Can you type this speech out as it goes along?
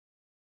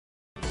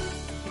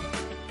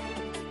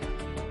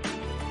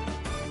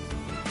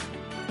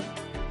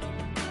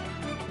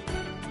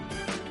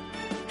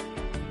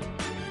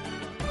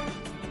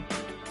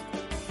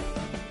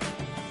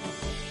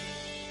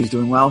He's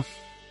doing well.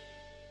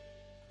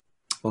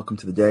 Welcome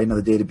to the day.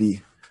 Another day to be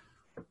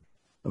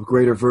a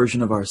greater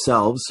version of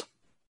ourselves.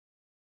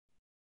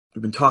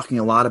 We've been talking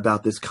a lot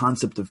about this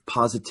concept of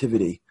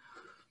positivity,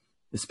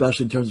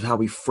 especially in terms of how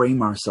we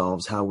frame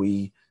ourselves, how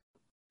we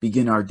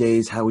begin our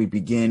days, how we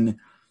begin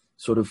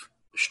sort of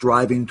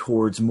striving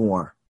towards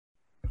more.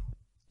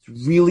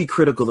 It's really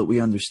critical that we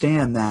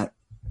understand that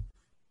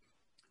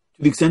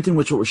to the extent in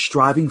which what we're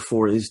striving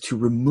for is to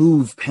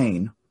remove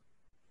pain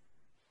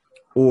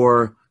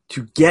or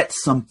to get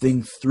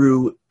something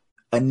through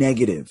a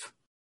negative,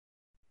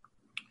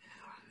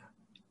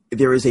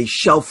 there is a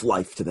shelf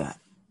life to that.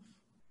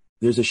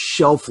 There's a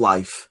shelf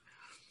life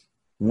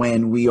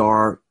when we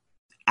are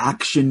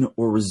action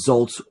or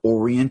results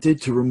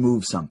oriented to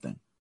remove something.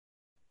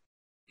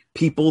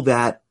 People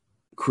that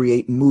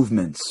create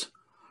movements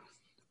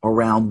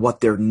around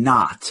what they're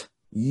not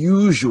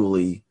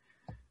usually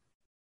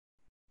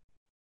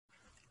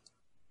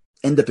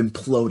end up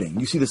imploding.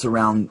 You see this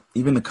around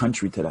even the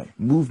country today.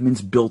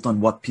 Movements built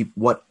on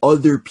what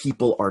other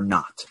people are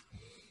not.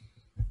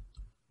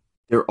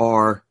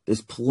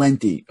 There's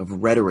plenty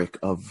of rhetoric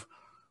of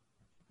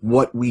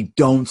what we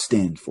don't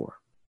stand for.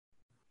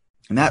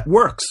 And that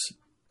works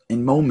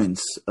in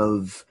moments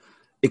of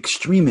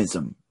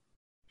extremism.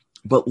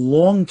 But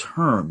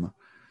long-term,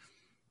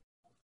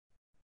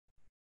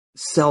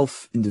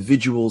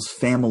 individuals,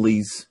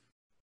 families,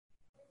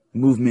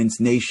 movements,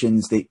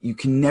 nations, you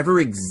can never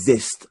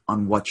exist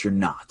on what you're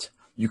not.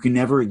 You can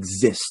never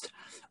exist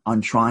on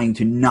trying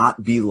to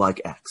not be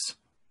like X.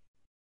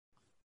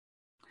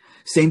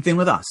 Same thing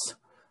with us.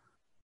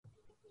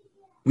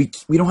 We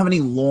don't have any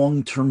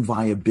long-term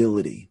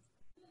viability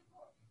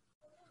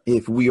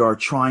if we are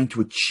trying to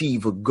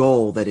achieve a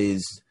goal that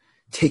is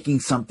taking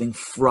something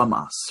from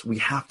us. We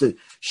have to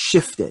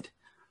shift it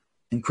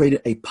and create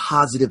a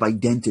positive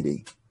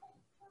identity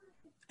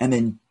and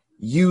then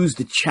use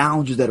the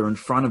challenges that are in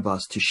front of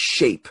us to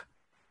shape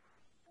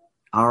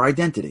our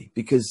identity,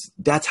 because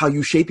that's how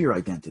you shape your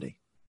identity.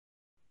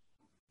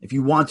 If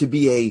you want to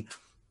be a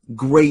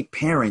great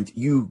parent,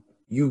 you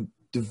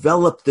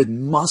develop the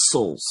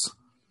muscles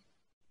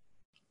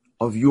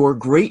of your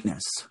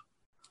greatness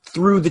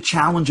through the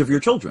challenge of your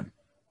children.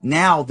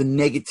 Now the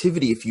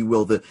negativity, if you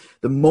will, the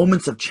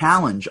moments of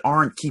challenge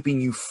aren't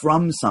keeping you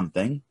from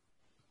something.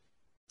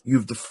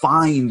 You've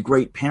defined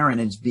great parent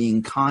as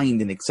being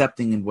kind and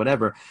accepting and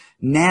whatever.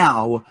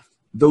 Now,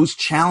 those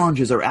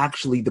challenges are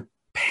actually the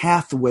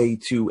pathway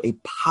to a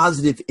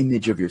positive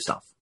image of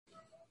yourself.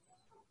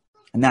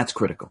 And that's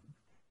critical.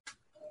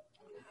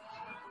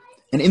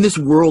 And in this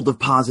world of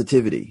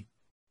positivity,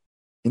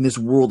 in this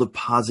world of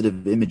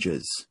positive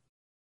images,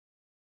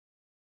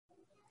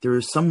 there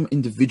is some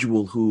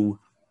individual who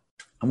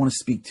I want to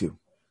speak to.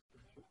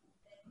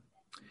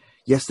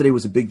 Yesterday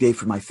was a big day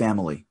for my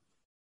family.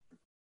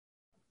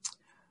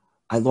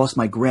 I lost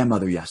my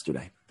grandmother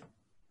yesterday.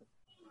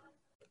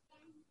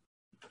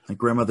 My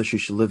grandmother, she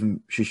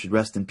should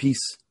rest in peace,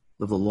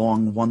 live a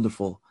long,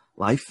 wonderful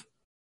life.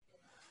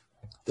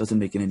 Doesn't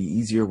make it any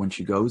easier when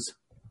she goes.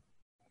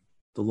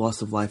 The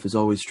loss of life is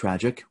always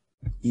tragic,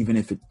 even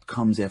if it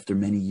comes after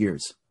many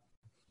years.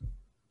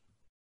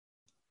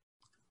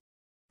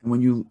 And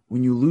when you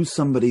lose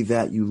somebody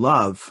that you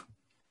love,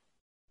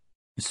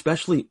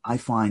 especially I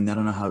find, I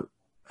don't know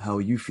how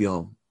you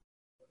feel,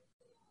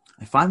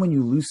 I find when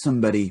you lose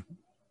somebody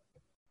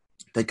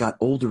that got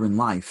older in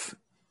life,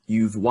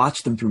 you've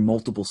watched them through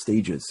multiple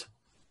stages.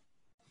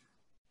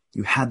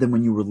 You had them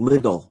when you were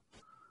little,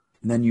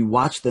 and then you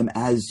watched them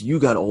as you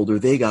got older,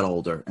 they got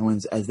older.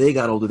 And as they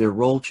got older, their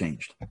role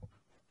changed.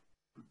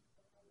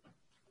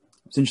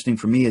 What's interesting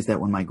for me is that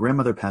when my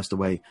grandmother passed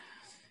away,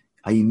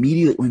 I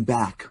immediately went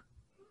back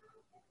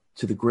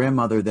to the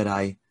grandmother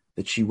that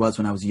she was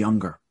when I was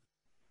younger.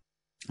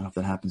 I don't know if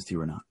that happens to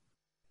you or not.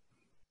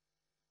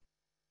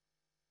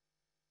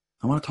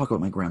 I want to talk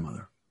about my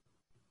grandmother,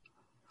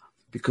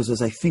 because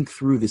as I think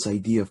through this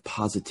idea of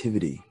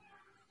positivity,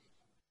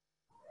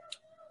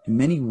 in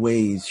many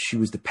ways, she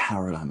was the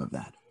paradigm of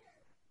that.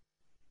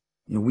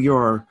 You know, we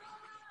are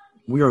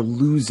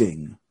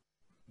losing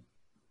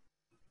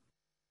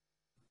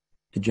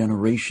a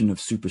generation of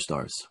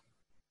superstars.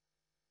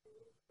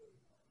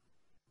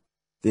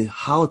 The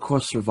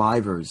Holocaust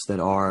survivors that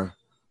are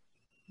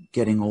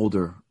getting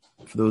older,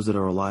 for those that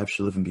are alive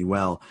should live and be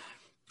well,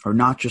 are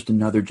not just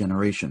another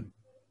generation.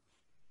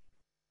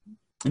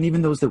 And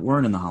even those that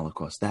weren't in the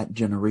Holocaust, that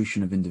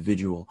generation of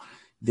individual,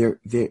 they're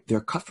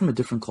cut from a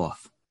different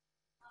cloth.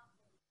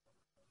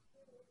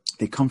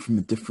 They come from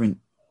a different.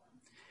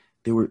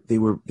 They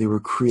were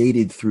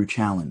created through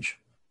challenge.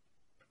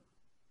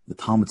 The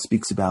Talmud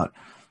speaks about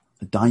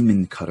a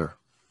diamond cutter.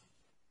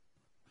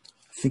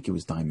 I think it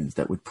was diamonds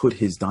that would put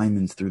his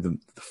diamonds through the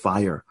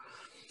fire,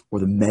 or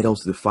the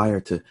metals through the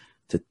fire to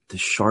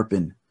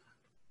sharpen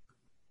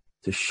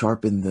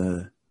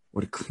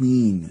or to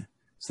clean,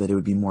 so that it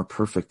would be more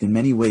perfect. In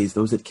many ways,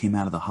 those that came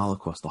out of the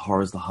Holocaust, the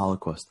horrors of the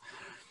Holocaust,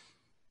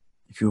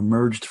 if you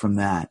emerged from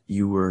that,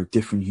 you were a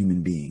different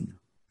human being.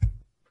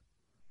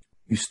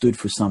 You stood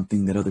for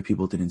something that other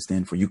people didn't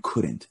stand for. You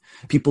couldn't.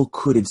 People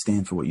couldn't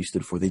stand for what you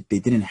stood for. They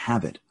didn't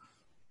have it.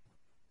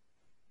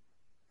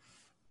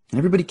 And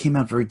everybody came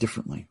out very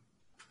differently.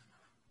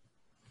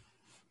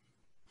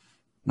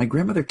 My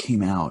grandmother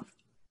came out,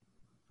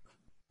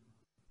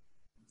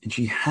 and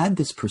she had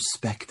this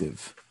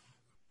perspective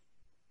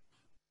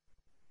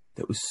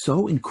that was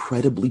so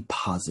incredibly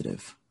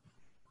positive.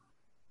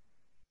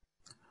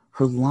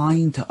 Her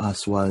line to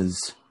us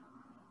was,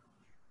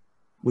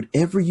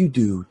 whatever you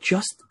do,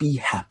 just be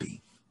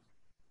happy.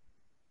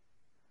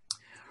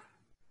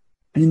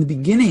 And in the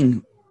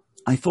beginning,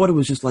 I thought it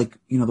was just like,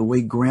 the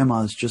way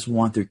grandmas just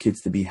want their kids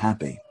to be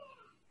happy.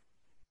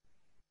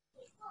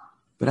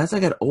 But as I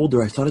got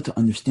older, I started to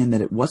understand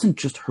that it wasn't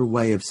just her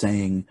way of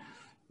saying,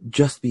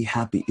 just be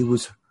happy. It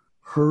was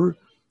her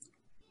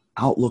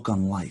outlook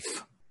on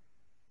life.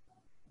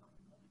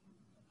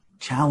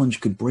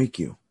 Challenge could break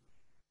you.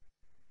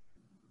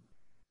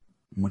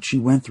 And what she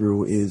went through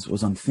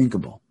was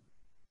unthinkable.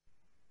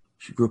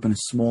 She grew up in a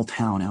small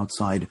town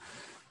outside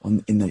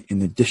in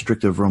the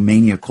district of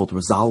Romania called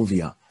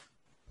Rosalvia.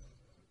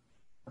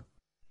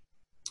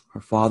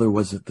 Her father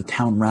was the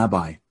town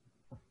rabbi.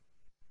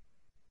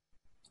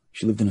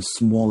 She lived in a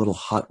small little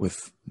hut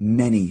with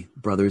many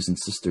brothers and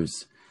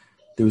sisters.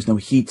 There was no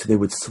heat, so they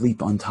would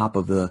sleep on top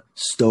of the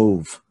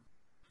stove.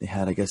 They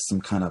had, I guess, some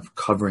kind of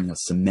covering, a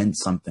cement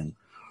something.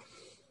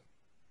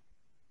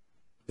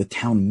 The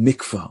town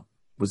mikveh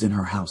was in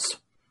her house.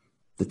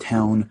 The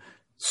town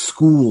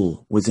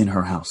school was in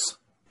her house.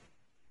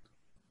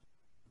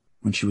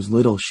 When she was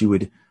little, she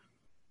would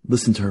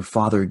listen to her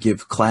father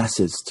give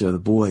classes to the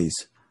boys.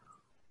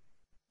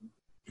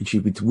 And she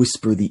would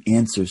whisper the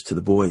answers to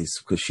the boys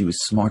because she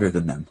was smarter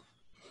than them.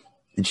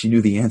 And she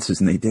knew the answers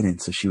and they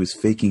didn't. So she was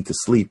faking to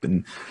sleep.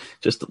 And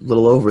just a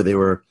little over, they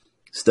were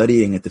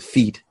studying at the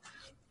feet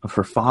of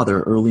her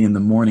father early in the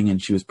morning,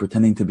 and she was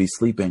pretending to be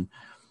sleeping.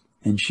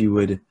 And she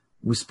would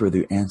whisper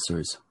the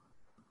answers.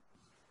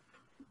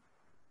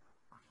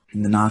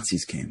 And the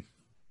Nazis came.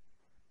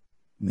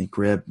 And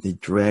they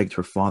dragged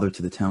her father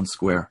to the town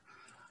square.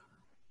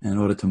 And in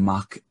order to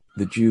mock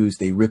the Jews,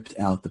 they ripped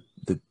out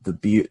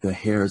the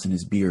hairs in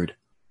his beard.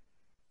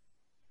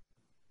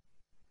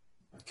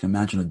 I can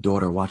imagine a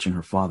daughter watching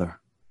her father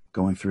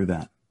going through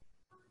that.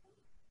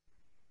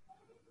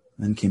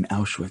 Then came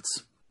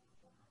Auschwitz,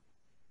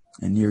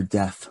 and near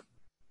death.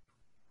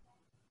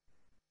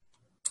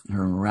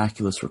 Her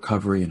miraculous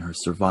recovery and her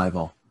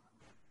survival.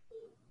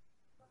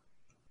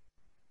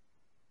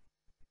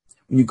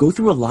 When you go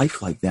through a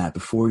life like that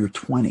before you're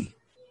 20,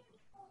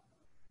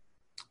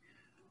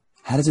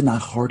 how does it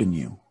not harden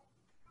you?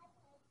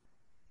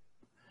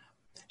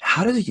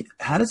 How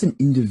does an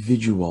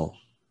individual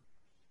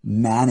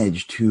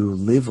manage to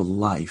live a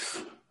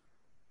life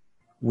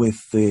with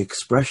the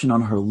expression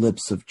on her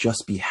lips of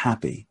just be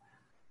happy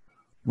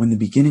when the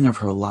beginning of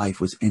her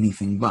life was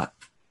anything but?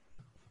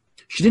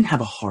 She didn't have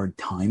a hard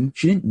time.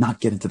 She didn't not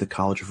get into the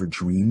college of her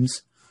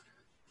dreams.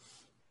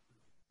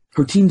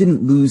 Her team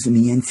didn't lose in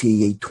the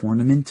NCAA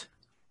tournament.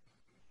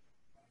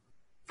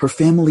 Her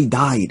family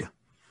died.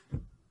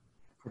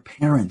 Her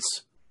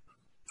parents,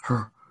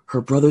 her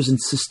brothers and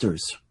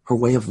sisters, her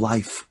way of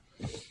life.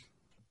 She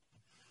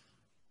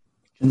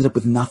ended up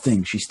with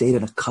nothing. She stayed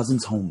at a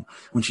cousin's home.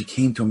 When she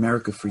came to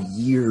America for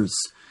years,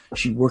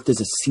 she worked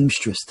as a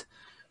seamstress.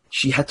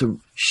 She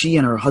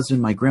and her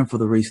husband, my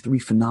grandfather, raised 3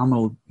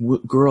 phenomenal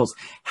girls.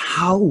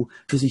 How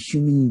does a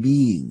human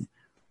being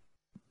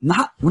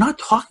we're not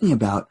talking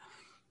about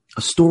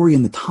a story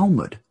in the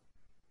Talmud.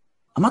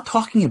 I'm not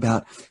talking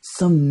about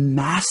some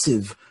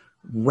massive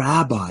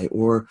rabbi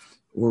or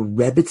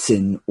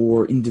Rebbitzin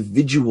or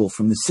individual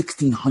from the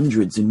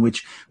 1600s in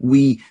which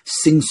we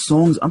sing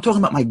songs. I'm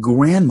talking about my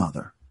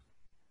grandmother.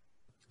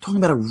 I'm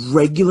talking about a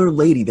regular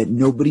lady that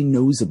nobody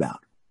knows about.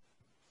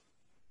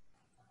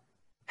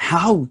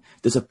 How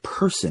does a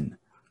person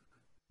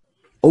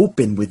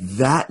open with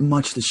that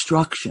much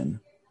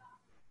destruction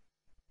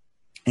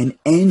and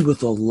end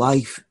with a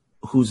life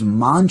whose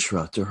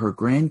mantra to her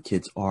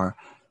grandkids are,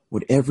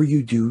 whatever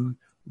you do,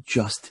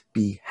 just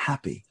be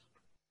happy?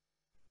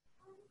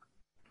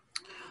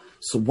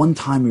 So one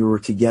time we were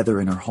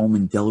together in her home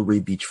in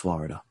Delray Beach,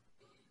 Florida.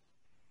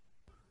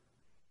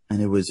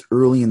 And it was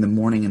early in the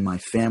morning, and my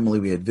family,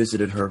 we had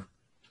visited her,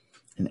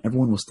 and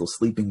everyone was still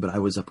sleeping, but I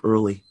was up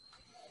early.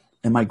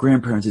 And my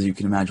grandparents, as you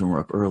can imagine, were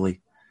up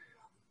early.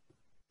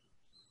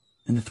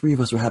 And the 3 of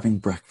us were having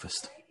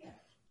breakfast.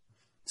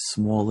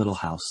 Small little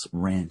house,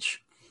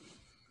 ranch,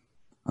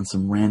 on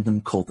some random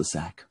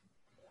cul-de-sac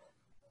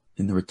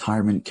in the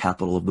retirement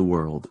capital of the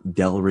world,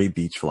 Delray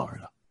Beach,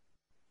 Florida.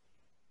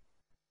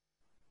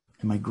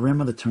 And my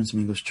grandmother turns to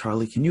me and goes,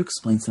 "Charlie, can you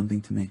explain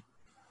something to me?"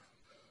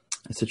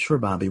 I said, "Sure,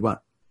 Bobby,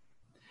 what?"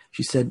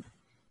 She said,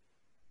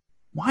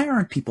 "Why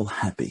aren't people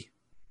happy?"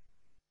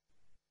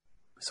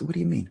 I said, "What do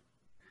you mean?"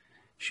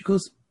 She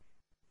goes,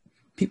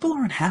 "People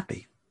aren't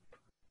happy.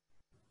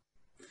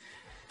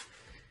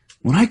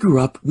 When I grew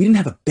up, we didn't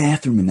have a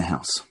bathroom in the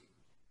house.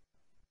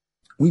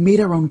 We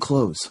made our own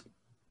clothes.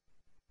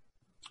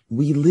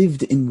 We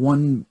lived in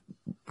one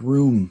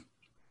room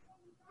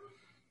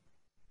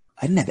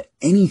I didn't have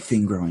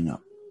anything growing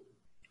up.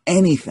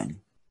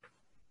 Anything.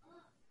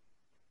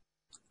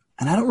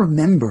 And I don't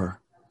remember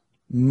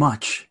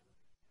much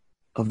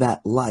of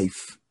that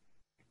life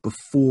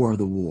before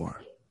the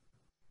war.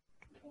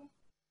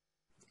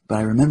 But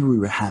I remember we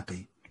were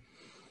happy.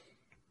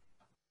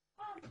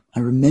 I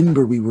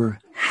remember we were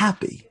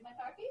happy.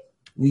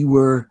 We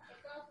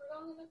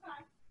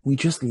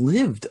just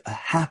lived a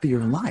happier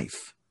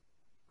life.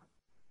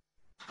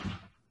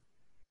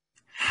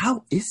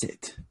 How is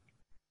it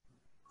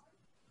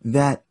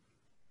that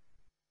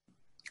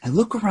I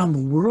look around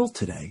the world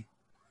today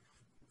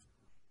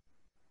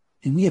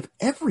and we have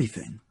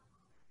everything?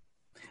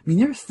 I mean,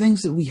 there are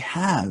things that we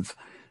have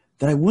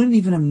that I wouldn't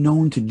even have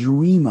known to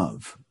dream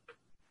of.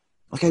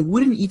 Like, I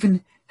wouldn't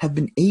even have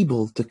been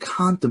able to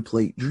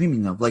contemplate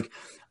dreaming of. Like,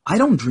 I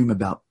don't dream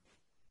about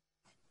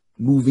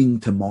moving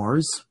to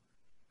Mars.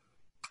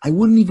 I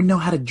wouldn't even know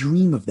how to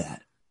dream of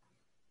that.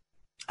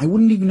 I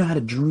wouldn't even know how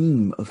to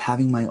dream of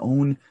having my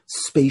own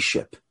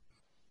spaceship.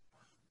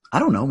 I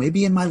don't know,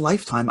 maybe in my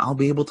lifetime I'll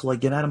be able to like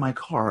get out of my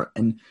car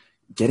and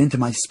get into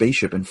my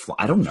spaceship and fly.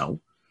 I don't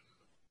know.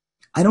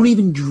 I don't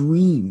even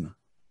dream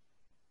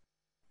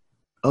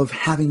of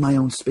having my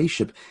own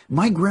spaceship.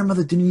 My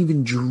grandmother didn't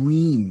even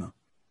dream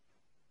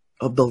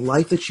of the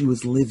life that she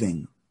was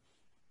living.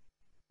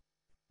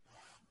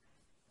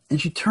 And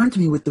she turned to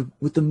me with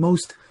the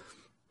most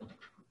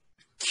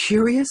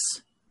curious,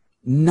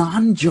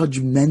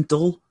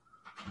 non-judgmental,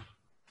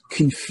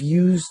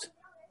 confused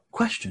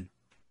question.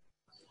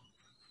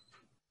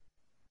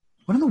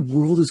 What in the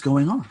world is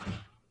going on?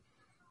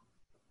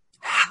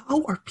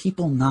 How are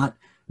people not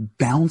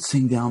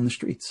bouncing down the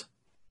streets?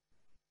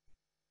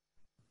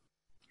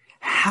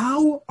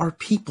 How are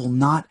people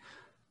not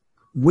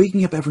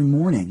waking up every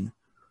morning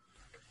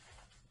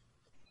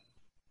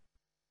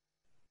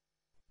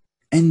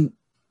and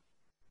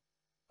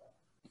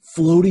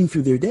floating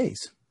through their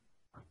days?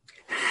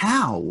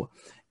 How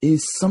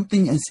is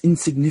something as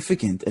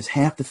insignificant as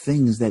half the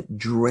things that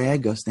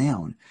drag us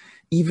down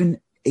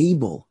even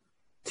able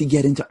to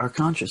get into our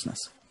consciousness?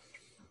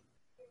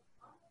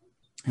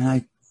 And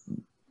I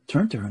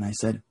turned to her and I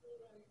said,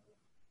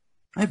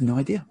 I have no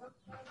idea.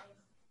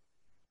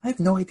 I have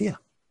no idea.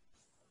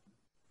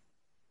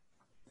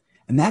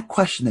 And that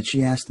question that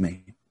she asked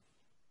me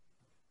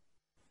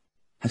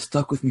has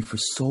stuck with me for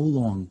so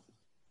long.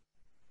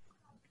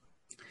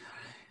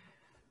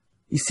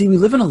 You see, we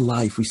live in a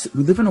life, we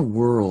live in a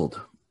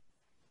world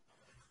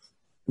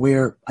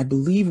where I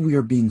believe we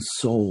are being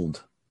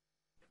sold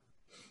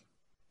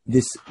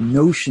this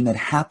notion that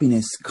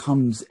happiness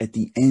comes at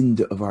the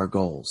end of our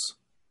goals.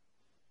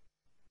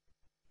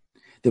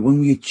 That when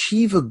we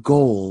achieve a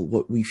goal,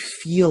 what we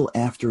feel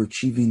after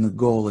achieving the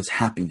goal is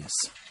happiness.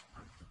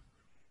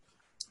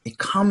 It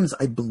comes,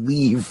 I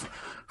believe,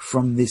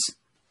 from this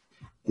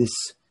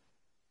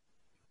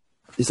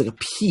like a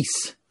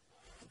piece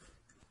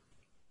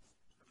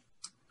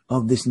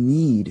of this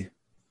need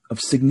of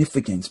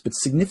significance. But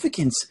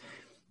significance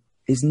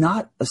is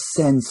not a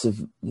sense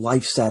of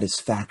life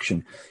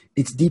satisfaction.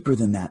 It's deeper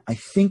than that. I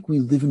think we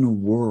live in a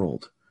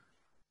world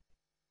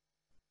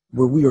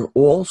where we are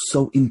all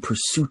so in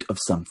pursuit of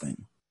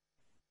something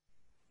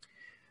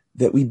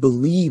that we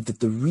believe that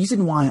the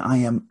reason why I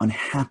am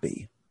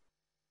unhappy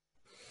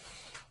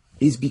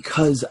is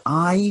because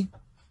I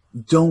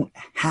don't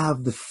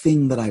have the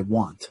thing that I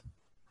want.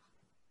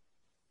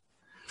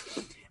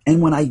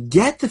 And when I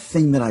get the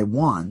thing that I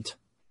want,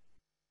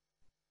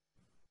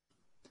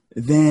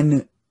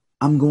 then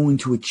I'm going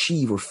to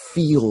achieve or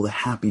feel the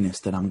happiness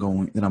that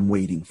I'm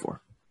waiting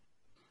for.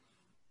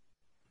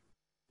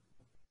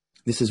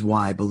 This is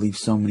why I believe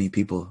so many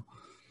people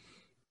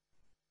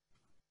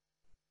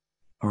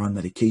are on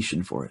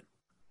medication for it.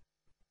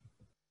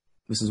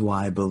 This is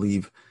why I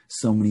believe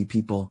so many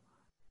people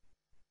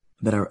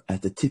that are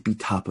at the tippy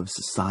top of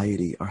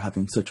society are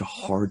having such a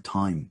hard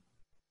time.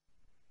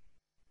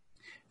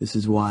 This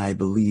is why I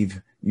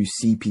believe you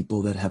see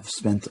people that have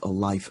spent a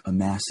life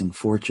amassing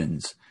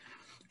fortunes.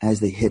 As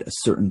they hit a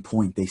certain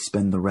point, they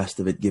spend the rest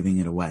of it giving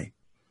it away.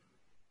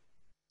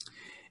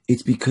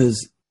 It's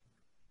because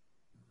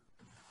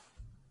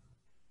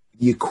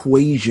the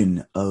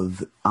equation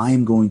of I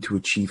am going to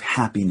achieve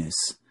happiness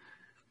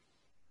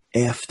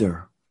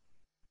after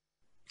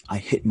I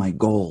hit my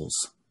goals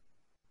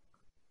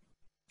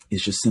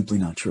is just simply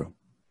not true.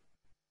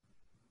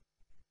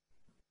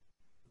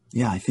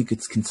 Yeah, I think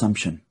it's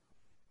consumption.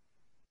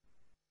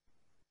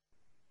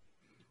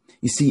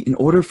 You see, in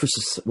order for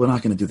we're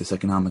not going to do this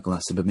economic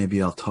lesson, but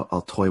maybe I'll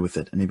toy with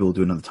it, and maybe we'll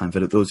do it another time for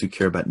those who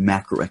care about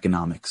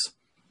macroeconomics.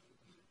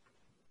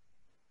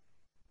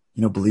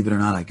 You know, believe it or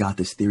not, I got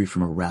this theory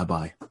from a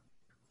rabbi.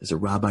 There's a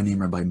rabbi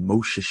named Rabbi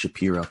Moshe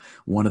Shapiro,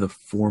 one of the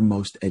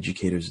foremost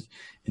educators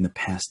in the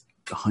past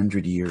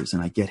 100 years,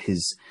 and I get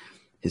his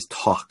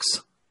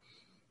talks,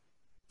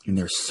 and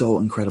they're so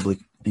incredibly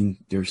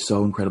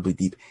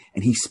deep,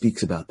 and he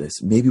speaks about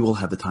this. Maybe we'll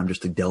have the time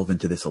just to delve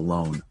into this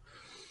alone.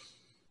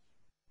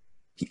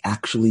 He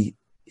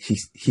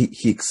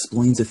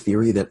explains a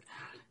theory that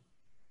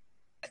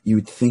you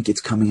would think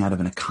it's coming out of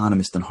an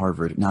economist in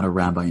Harvard, not a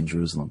rabbi in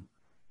Jerusalem.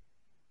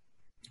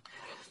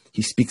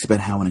 He speaks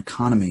about how an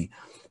economy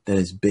that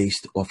is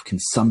based off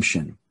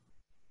consumption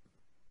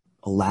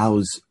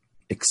allows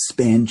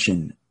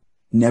expansion,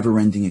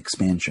 never-ending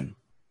expansion.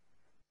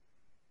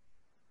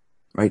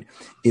 Right?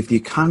 If the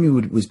economy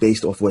was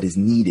based off what is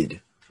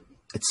needed,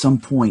 at some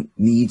point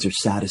needs are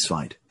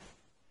satisfied.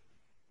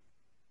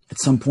 At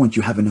some point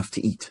you have enough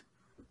to eat.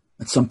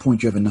 At some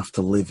point you have enough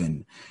to live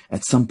in.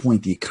 At some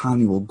point the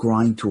economy will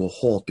grind to a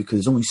halt because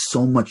there's only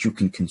so much you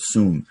can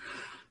consume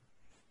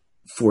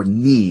for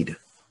need.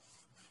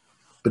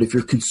 But if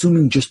you're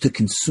consuming just to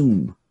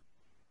consume,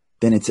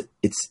 then it's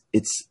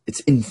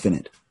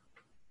infinite.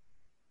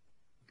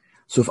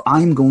 So if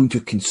I'm going to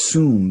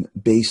consume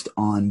based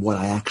on what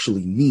I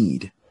actually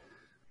need,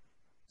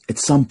 at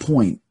some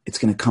point it's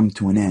going to come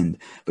to an end.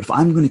 But if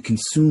I'm going to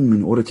consume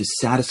in order to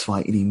satisfy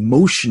an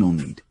emotional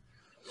need,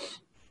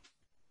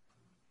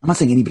 I'm not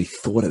saying anybody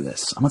thought of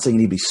this. I'm not saying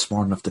anybody's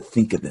smart enough to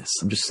think of this.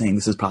 I'm just saying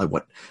this is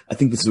probably I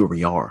think this is where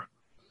we are.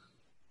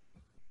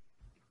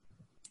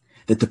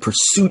 That the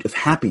pursuit of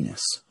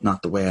happiness,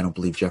 not the way I don't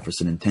believe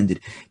Jefferson intended,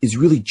 is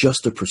really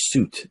just a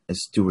pursuit,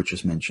 as Stuart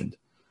just mentioned.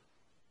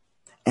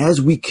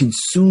 As we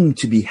consume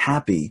to be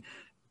happy,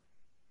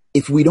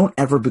 if we don't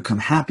ever become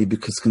happy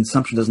because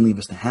consumption doesn't lead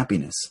us to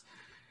happiness,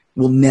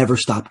 we'll never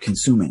stop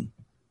consuming.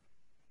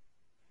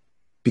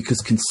 Because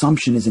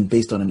consumption isn't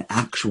based on an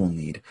actual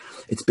need.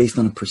 It's based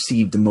on a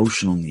perceived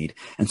emotional need.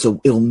 And so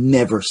it'll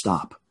never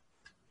stop.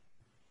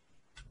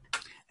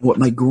 And what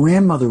my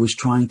grandmother was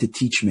trying to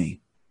teach me,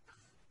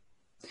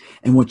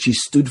 and what she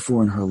stood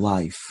for in her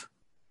life,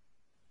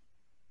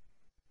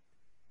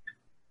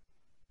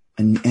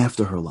 and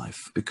after her life,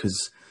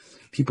 because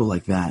people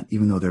like that,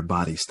 even though their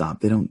bodies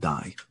stop, they don't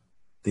die.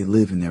 They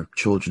live in their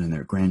children and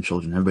their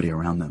grandchildren, everybody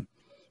around them.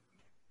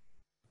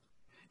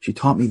 She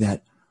taught me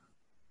that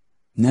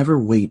never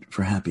wait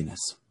for happiness.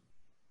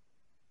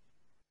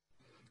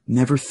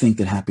 Never think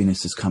that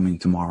happiness is coming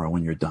tomorrow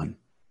when you're done.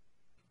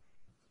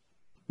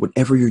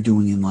 Whatever you're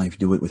doing in life,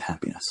 do it with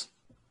happiness.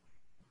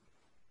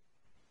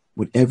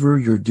 Whatever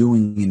you're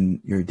doing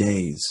in your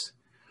days,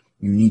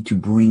 you need to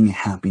bring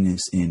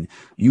happiness in.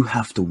 You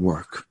have to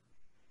work.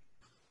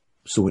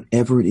 So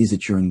whatever it is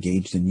that you're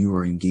engaged in, you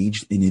are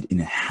engaged in it in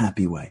a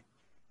happy way.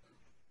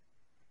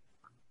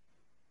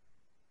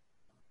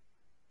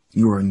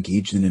 You are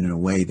engaged in it in a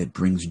way that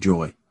brings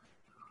joy.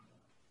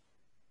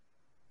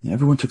 And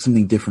everyone took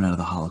something different out of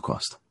the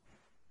Holocaust.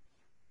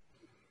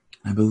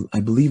 I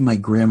believe my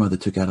grandmother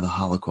took out of the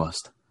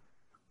Holocaust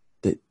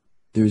that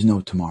there's no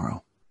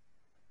tomorrow.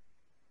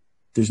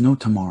 There's no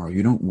tomorrow.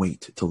 You don't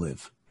wait to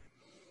live.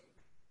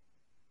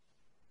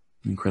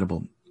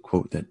 Incredible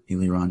quote that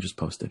Eliran just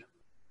posted.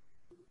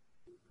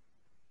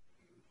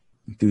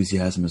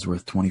 Enthusiasm is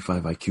worth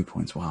 25 IQ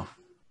points. Wow.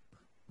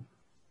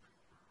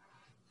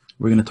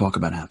 We're going to talk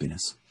about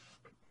happiness.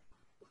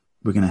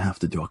 We're going to have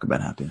to talk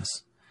about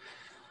happiness.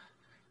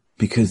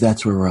 Because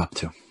that's where we're up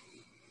to.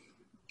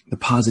 The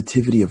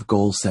positivity of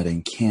goal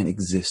setting can't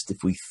exist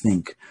if we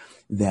think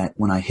that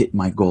when I hit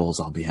my goals,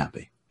 I'll be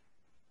happy.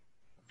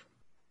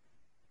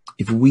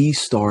 If we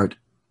start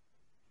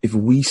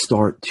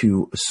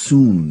to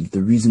assume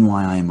the reason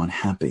why I am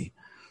unhappy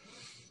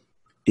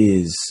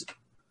is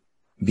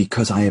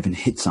because I haven't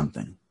hit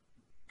something,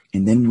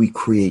 and then we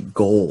create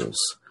goals,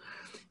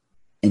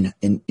 and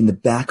in the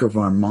back of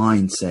our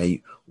mind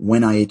say,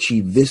 when I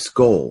achieve this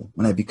goal,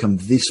 when I become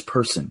this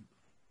person,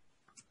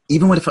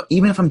 even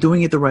if I'm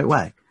doing it the right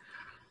way,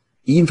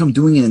 even if I'm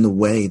doing it in the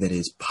way that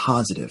is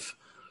positive,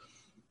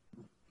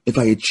 if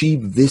I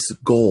achieve this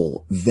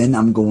goal, then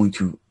I'm going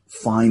to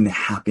find the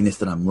happiness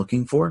that I'm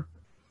looking for.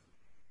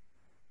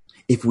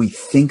 If we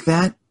think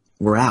that,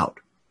 we're out.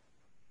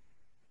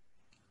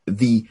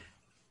 The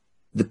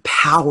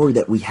power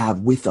that we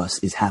have with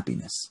us is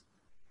happiness.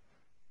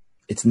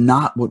 It's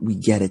not what we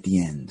get at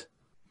the end.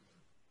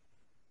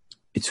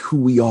 It's who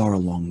we are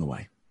along the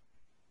way.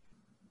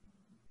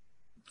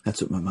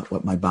 That's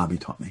what my Bobby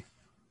taught me.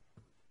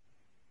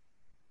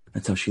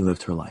 That's how she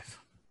lived her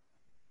life.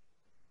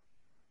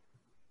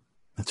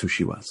 That's who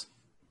she was.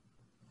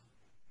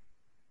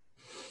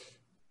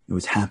 It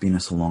was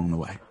happiness along the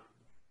way.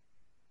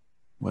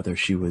 Whether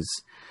she was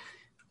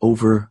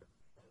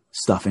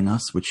overstuffing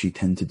us, which she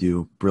tended to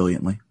do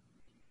brilliantly,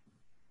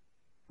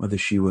 whether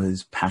she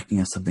was packing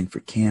us something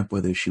for camp,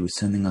 whether she was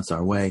sending us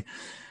our way,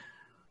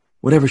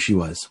 whatever she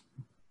was,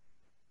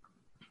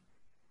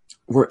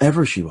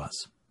 wherever she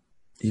was,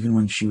 even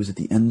when she was at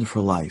the end of her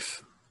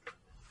life,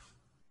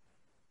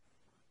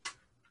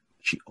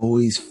 she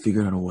always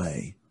figured out a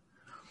way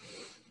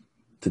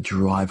to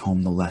drive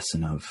home the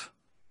lesson of,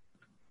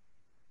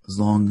 as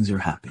long as you're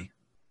happy,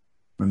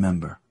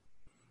 remember,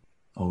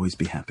 always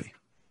be happy.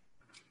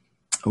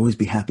 Always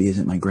be happy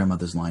isn't my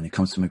grandmother's line. It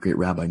comes from a great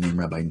rabbi named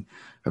Rabbi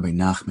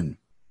Nachman,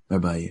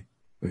 Rabbi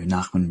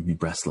Nachman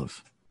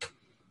Breslov.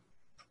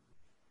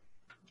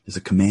 There's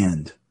a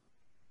command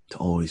to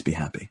always be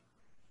happy.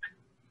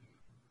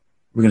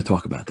 We're going to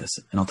talk about this,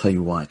 and I'll tell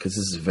you why, because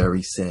this is a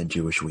very sad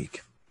Jewish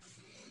week.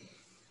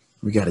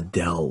 We got to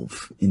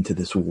delve into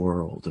this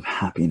world of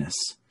happiness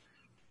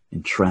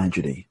and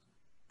tragedy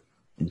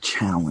and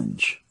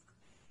challenge.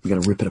 We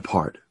got to rip it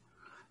apart,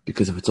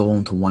 because if it's all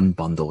into one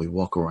bundle, we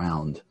walk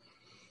around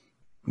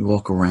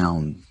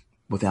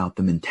without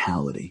the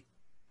mentality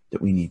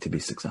that we need to be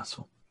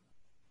successful.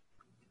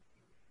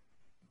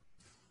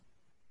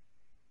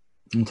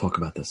 We'll talk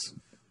about this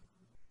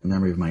in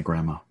memory of my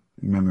grandma,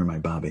 in memory of my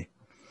Bobby,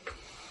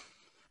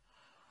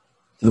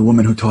 the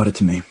woman who taught it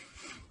to me.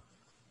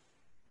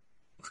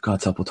 With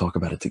God's help, we'll talk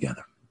about it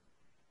together.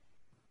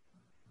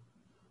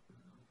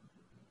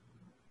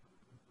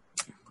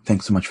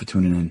 Thanks so much for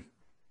tuning in.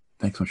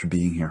 Thanks so much for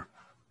being here.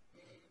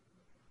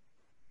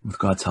 With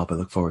God's help, I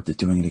look forward to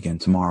doing it again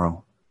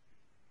tomorrow.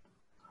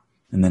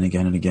 And then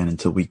again and again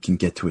until we can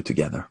get to it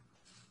together.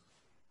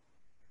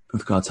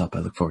 With God's help, I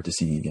look forward to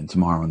seeing you again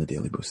tomorrow on the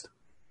Daily Boost.